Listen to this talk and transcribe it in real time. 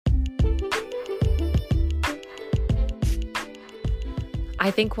I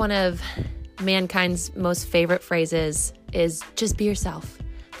think one of mankind's most favorite phrases is just be yourself.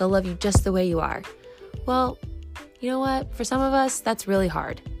 They'll love you just the way you are. Well, you know what? For some of us, that's really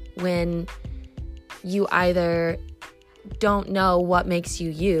hard when you either don't know what makes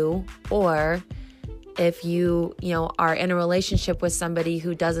you you, or if you are in a relationship with somebody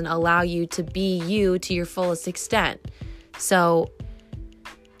who doesn't allow you to be you to your fullest extent. So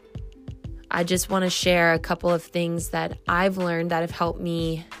I just want to share a couple of things that I've learned that have helped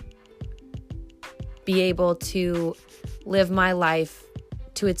me be able to live my life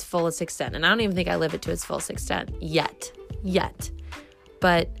to its fullest extent. And I don't even think I live it to its fullest extent yet.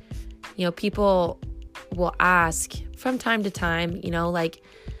 But, people will ask from time to time, like,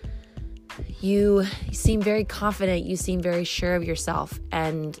 you seem very confident, you seem very sure of yourself.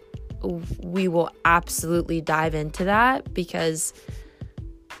 And we will absolutely dive into that, because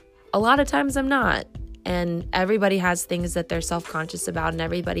a lot of times I'm not. And everybody has things that they're self-conscious about, and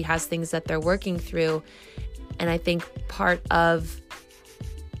everybody has things that they're working through. And I think part of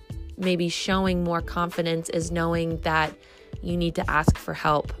maybe showing more confidence is knowing that you need to ask for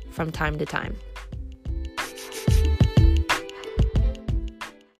help from time to time.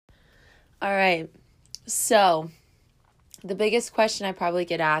 All right. So the biggest question I probably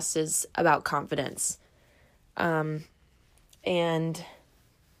get asked is about confidence. And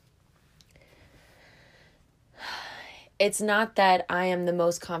it's not that I am the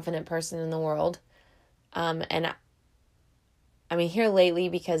most confident person in the world. And I mean, here lately,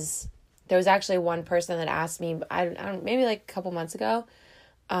 because there was actually one person that asked me, maybe like a couple months ago.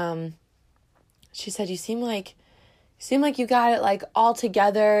 She said, you seem like you got it like all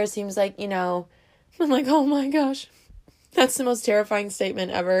together. Seems like, I'm like, oh my gosh, that's the most terrifying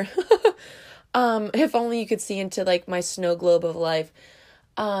statement ever. If only you could see into like my snow globe of life.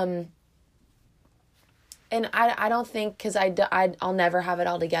 And I don't think, because I'll never have it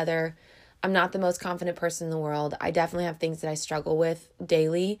all together. I'm not the most confident person in the world. I definitely have things that I struggle with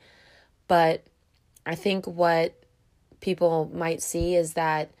daily. But I think what people might see is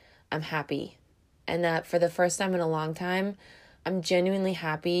that I'm happy. And that for the first time in a long time, I'm genuinely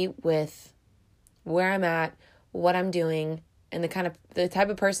happy with where I'm at, what I'm doing, and the type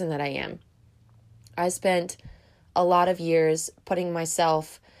of person that I am. I spent a lot of years putting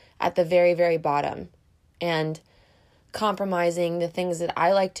myself at the very, very bottom and compromising the things that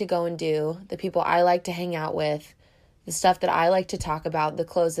I like to go and do, the people I like to hang out with, the stuff that I like to talk about, the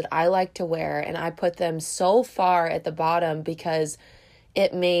clothes that I like to wear. And I put them so far at the bottom because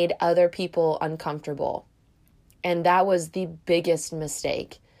it made other people uncomfortable. And that was the biggest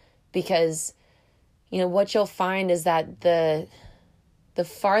mistake, because, what you'll find is that the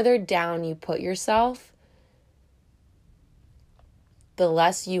farther down you put yourself, the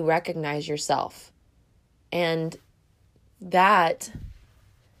less you recognize yourself. And that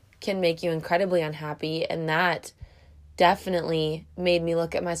can make you incredibly unhappy. And that definitely made me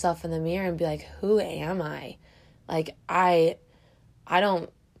look at myself in the mirror and be like, who am I? Like, I don't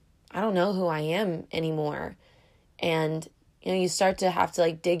know who I am anymore. And, you start to have to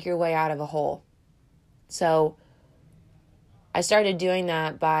like dig your way out of a hole. So I started doing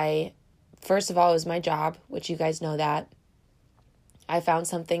that by, first of all, it was my job, which you guys know that. I found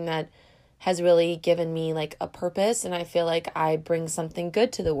something that has really given me like a purpose, and I feel like I bring something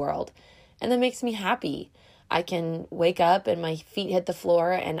good to the world, and that makes me happy. I can wake up and my feet hit the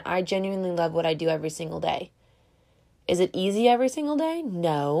floor, and I genuinely love what I do every single day. Is it easy every single day?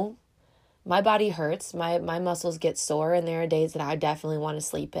 No. My body hurts. My muscles get sore, and there are days that I definitely want to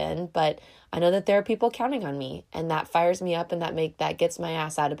sleep in, but I know that there are people counting on me, and that fires me up, and that gets my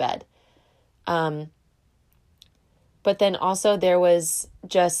ass out of bed. But then also there was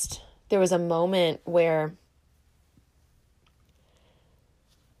a moment where,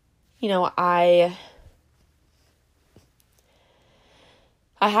 I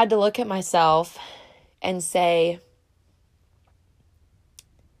had to look at myself and say,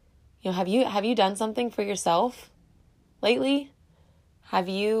 have you done something for yourself lately? Have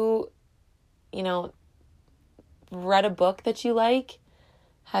you, read a book that you like?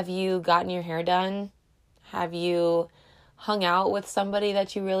 Have you gotten your hair done? Have you hung out with somebody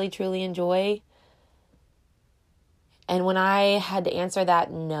that you really, truly enjoy? And when I had to answer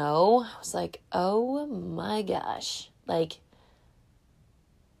that no, I was like, oh my gosh.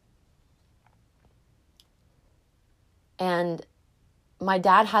 And my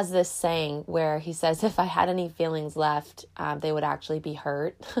dad has this saying where he says, if I had any feelings left, they would actually be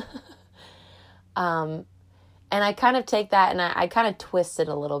hurt. And I kind of take that and I kind of twist it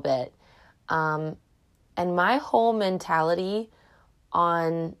a little bit. And my whole mentality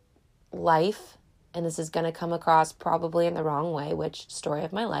on life and this is going to come across probably in the wrong way, which story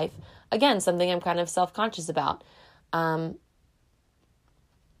of my life, again, something I'm kind of self-conscious about,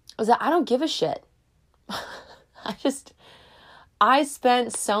 is that I don't give a shit. I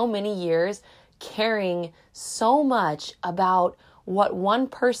spent so many years caring so much about what one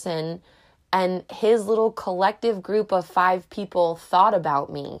person and his little collective group of 5 people thought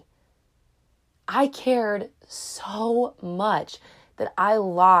about me. I cared so much that I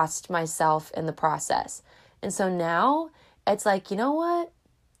lost myself in the process. And so now it's like, you know what?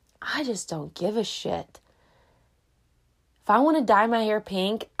 I just don't give a shit. If I want to dye my hair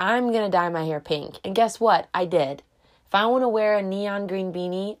pink, I'm going to dye my hair pink. And guess what? I did. If I want to wear a neon green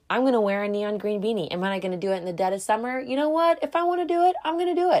beanie, I'm going to wear a neon green beanie. Am I going to do it in the dead of summer? You know what? If I want to do it, I'm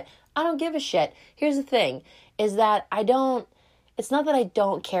going to do it. I don't give a shit. Here's the thing, is that it's not that I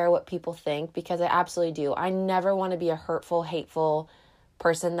don't care what people think, because I absolutely do. I never want to be a hurtful, hateful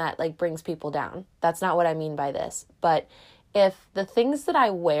person that like brings people down. That's not what I mean by this. But if the things that I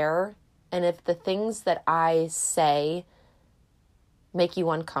wear and if the things that I say make you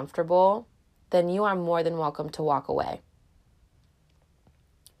uncomfortable, then you are more than welcome to walk away.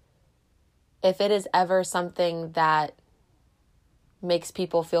 If it is ever something that makes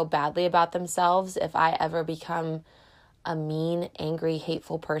people feel badly about themselves, if I ever become a mean, angry,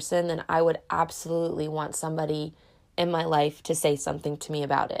 hateful person, then I would absolutely want somebody in my life to say something to me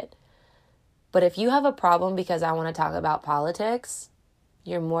about it. But if you have a problem because I want to talk about politics,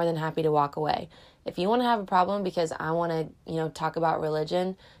 you're more than happy to walk away. If you want to have a problem because I want to, talk about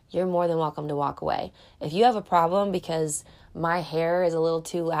religion, you're more than welcome to walk away. If you have a problem because my hair is a little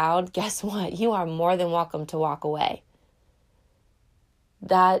too loud, guess what? You are more than welcome to walk away.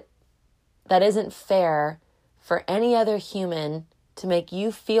 That isn't fair for any other human to make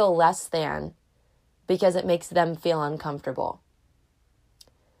you feel less than because it makes them feel uncomfortable.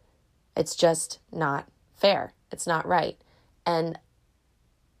 It's just not fair. It's not right. And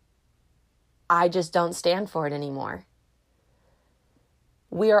I just don't stand for it anymore.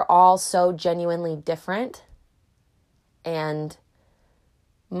 We are all so genuinely different. And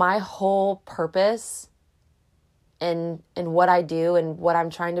my whole purpose in what I do and what I'm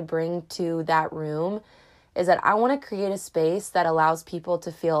trying to bring to that room is that I want to create a space that allows people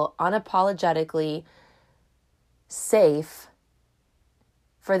to feel unapologetically safe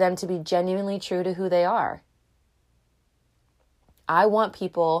for them to be genuinely true to who they are. I want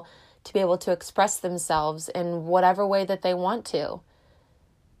people to be able to express themselves in whatever way that they want to.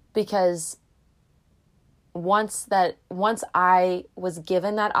 Because once I was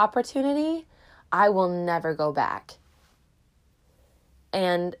given that opportunity, I will never go back.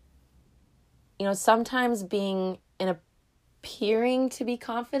 And, sometimes appearing to be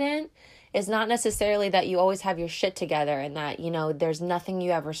confident is not necessarily that you always have your shit together and that, there's nothing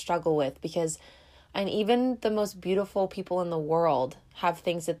you ever struggle with, and even the most beautiful people in the world have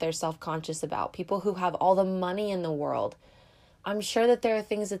things that they're self-conscious about. People who have all the money in the world, I'm sure that there are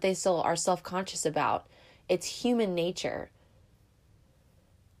things that they still are self-conscious about. It's human nature.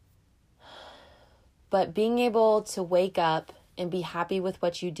 But being able to wake up and be happy with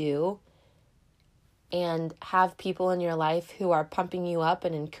what you do and have people in your life who are pumping you up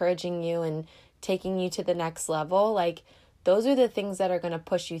and encouraging you and taking you to the next level, like, those are the things that are going to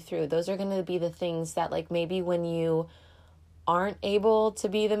push you through. Those are going to be the things that, like, maybe when you aren't able to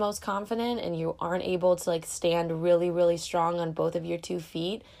be the most confident and you aren't able to, like, stand really, really strong on both of your 2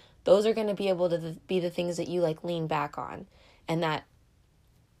 feet, those are going to be able to be the things that you, like, lean back on and that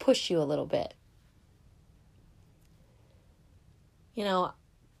push you a little bit.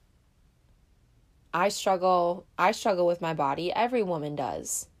 I struggle with my body. Every woman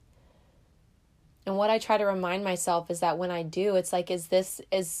does. And what I try to remind myself is that when I do, it's like, is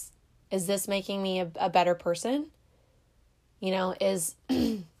this making me a better person? Is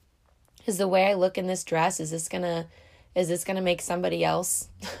the way I look in this dress, is this gonna make somebody else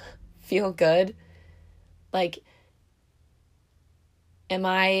feel good? Like,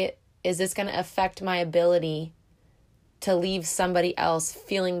 is this gonna affect my ability to leave somebody else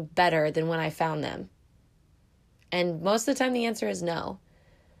feeling better than when I found them? And most of the time the answer is no.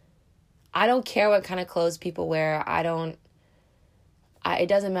 I don't care what kind of clothes people wear. It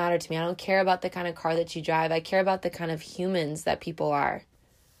doesn't matter to me. I don't care about the kind of car that you drive. I care about the kind of humans that people are.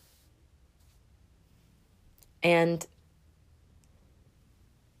 And,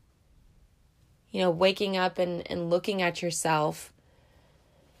 waking up and looking at yourself,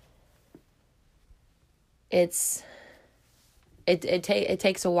 it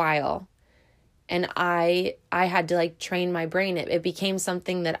takes a while. And I had to, like, train my brain. It became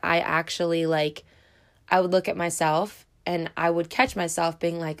something that I actually, like, I would look at myself and I would catch myself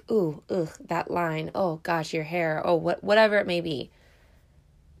being like, ooh, ugh, that line. Oh gosh, your hair. Oh, whatever it may be.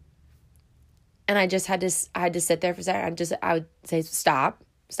 And I just had to sit there for a second. I would say, stop.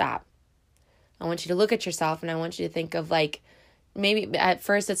 I want you to look at yourself, and I want you to think of like, maybe at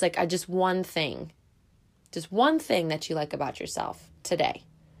first it's like just one thing that you like about yourself today.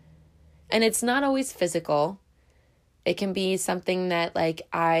 And it's not always physical. It can be something that like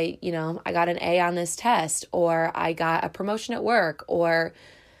I got an A on this test, or I got a promotion at work, or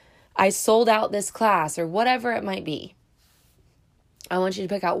I sold out this class, or whatever it might be. I want you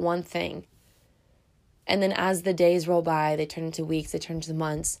to pick out one thing. And then as the days roll by, they turn into weeks, they turn into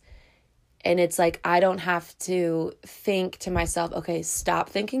months. And it's like, I don't have to think to myself, okay, stop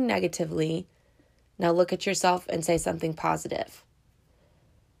thinking negatively. Now look at yourself and say something positive.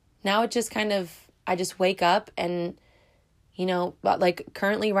 Now it just kind of, I just wake up and, like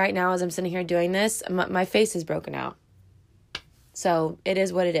currently right now as I'm sitting here doing this, my face is broken out. So it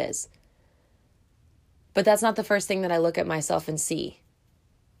is what it is. But that's not the first thing that I look at myself and see.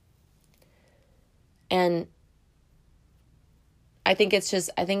 And I think it's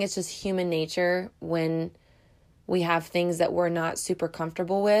just human nature when we have things that we're not super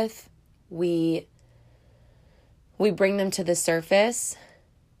comfortable with. We bring them to the surface.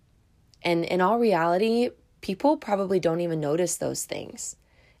 And in all reality, people probably don't even notice those things.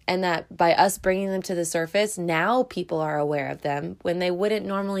 And that by us bringing them to the surface, now people are aware of them when they wouldn't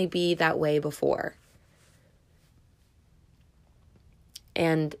normally be that way before.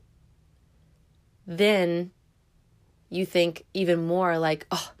 And then you think even more like,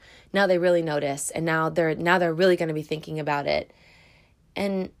 oh, now they really notice, and now they're really going to be thinking about it.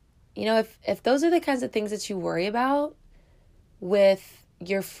 And if those are the kinds of things that you worry about with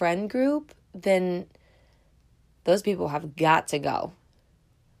your friend group, then those people have got to go.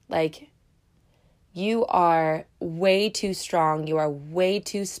 Like, you are way too strong, you are way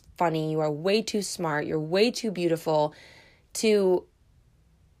too funny, you are way too smart, you're way too beautiful to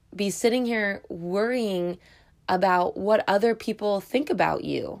be sitting here worrying about what other people think about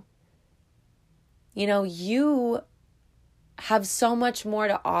you. You have so much more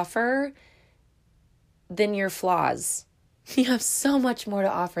to offer than your flaws. You have so much more to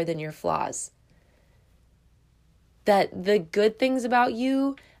offer than your flaws. That the good things about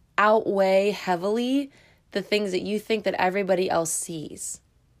you outweigh heavily the things that you think that everybody else sees.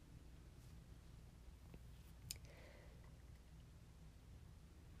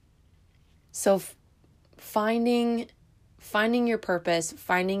 So finding your purpose,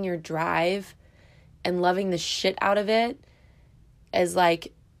 finding your drive, and loving the shit out of it is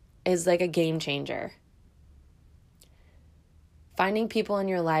like a game changer. Finding people in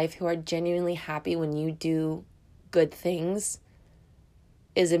your life who are genuinely happy when you do good things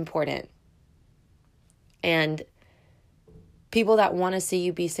is important. And people that want to see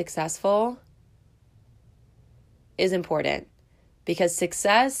you be successful is important, because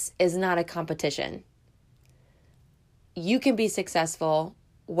success is not a competition. You can be successful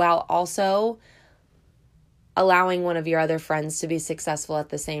while also allowing one of your other friends to be successful at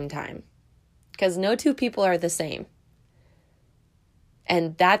the same time, because no two people are the same.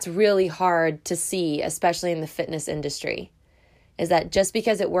 And that's really hard to see, especially in the fitness industry, is that just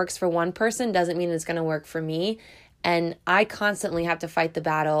because it works for one person doesn't mean it's going to work for me. And I constantly have to fight the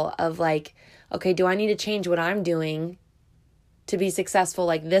battle of like, okay, do I need to change what I'm doing to be successful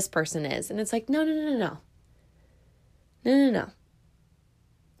like this person is? And it's like, no.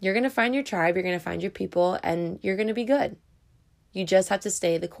 You're going to find your tribe, you're going to find your people, and you're going to be good. You just have to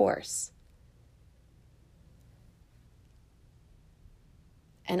stay the course.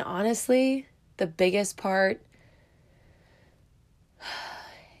 And honestly, the biggest part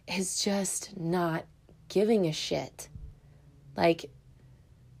is just not giving a shit. Like,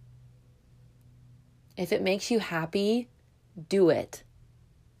 if it makes you happy, do it.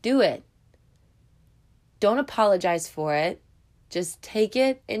 Do it. Don't apologize for it. Just take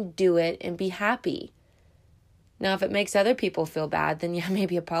it and do it and be happy. Now, if it makes other people feel bad, then yeah,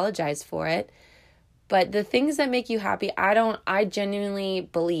 maybe apologize for it. But the things that make you happy, I genuinely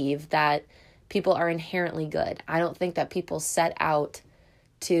believe that people are inherently good. I don't think that people set out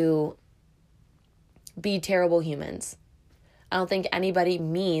to be terrible humans. I don't think anybody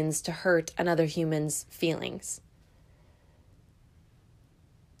means to hurt another human's feelings.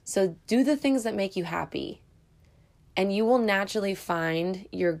 So do the things that make you happy, and you will naturally find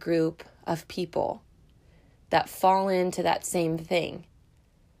your group of people that fall into that same thing.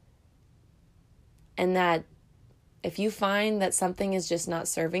 And that if you find that something is just not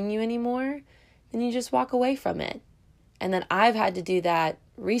serving you anymore, then you just walk away from it. And then I've had to do that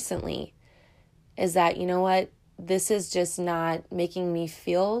recently, is that, you know what, this is just not making me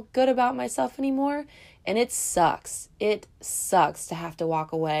feel good about myself anymore. And it sucks. It sucks to have to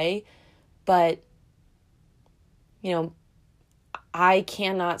walk away. But, I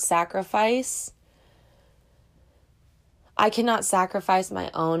cannot sacrifice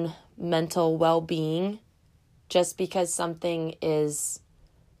my own mental well-being just because something is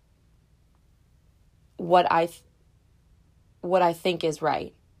what I think is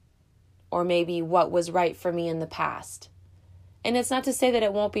right, or maybe what was right for me in the past. And it's not to say that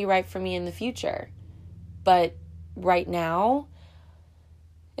it won't be right for me in the future, but right now,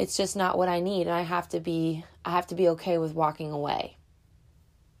 it's just not what I need, and I have to be okay with walking away.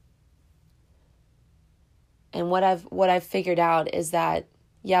 And what I've figured out is that,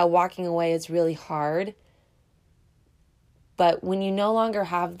 walking away is really hard. But when you no longer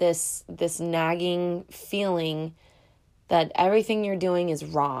have this nagging feeling that everything you're doing is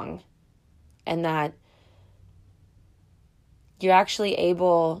wrong, and that you're actually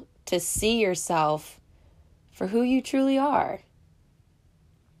able to see yourself for who you truly are.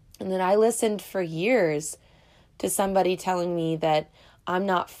 And then I listened for years to somebody telling me that I'm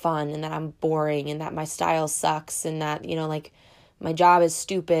not fun and that I'm boring and that my style sucks and that, my job is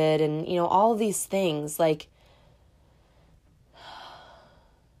stupid and, all of these things.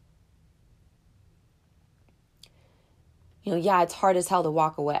 It's hard as hell to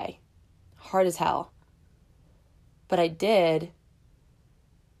walk away. Hard as hell. But I did.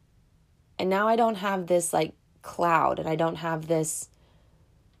 And now I don't have this cloud, and I don't have this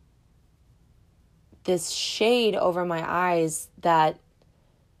shade over my eyes that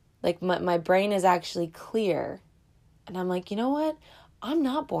my brain is actually clear. And I'm like, you know what? I'm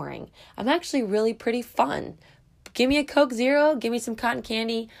not boring. I'm actually really pretty fun. Give me a Coke Zero, give me some cotton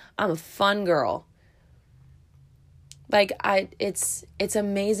candy. I'm a fun girl. It's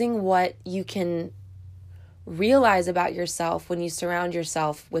amazing what you can realize about yourself when you surround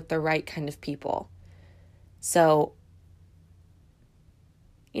yourself with the right kind of people. So,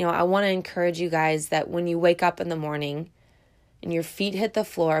 I want to encourage you guys that when you wake up in the morning and your feet hit the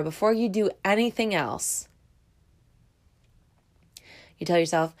floor, before you do anything else, you tell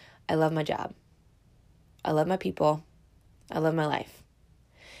yourself, I love my job. I love my people. I love my life.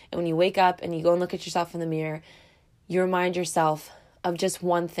 And when you wake up and you go and look at yourself in the mirror, you remind yourself of just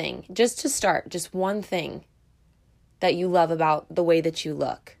one thing, just to start, just one thing that you love about the way that you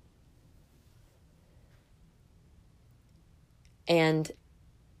look. And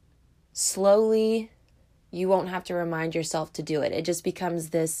slowly, you won't have to remind yourself to do it. It just becomes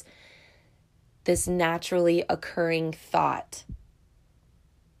this naturally occurring thought.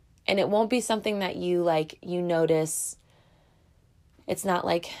 And it won't be something that you notice. It's not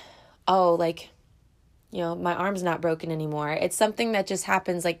my arm's not broken anymore. It's something that just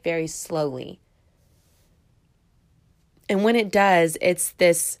happens very slowly. And when it does, it's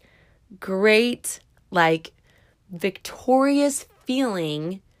this great, victorious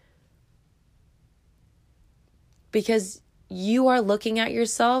feeling, because you are looking at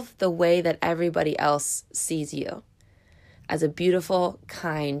yourself the way that everybody else sees you, as a beautiful,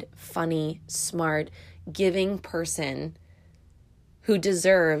 kind, funny, smart, giving person who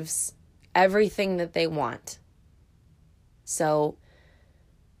deserves everything that they want. So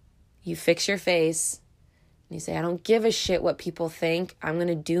you fix your face and you say, I don't give a shit what people think. I'm going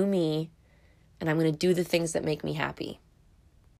to do me, and I'm going to do the things that make me happy.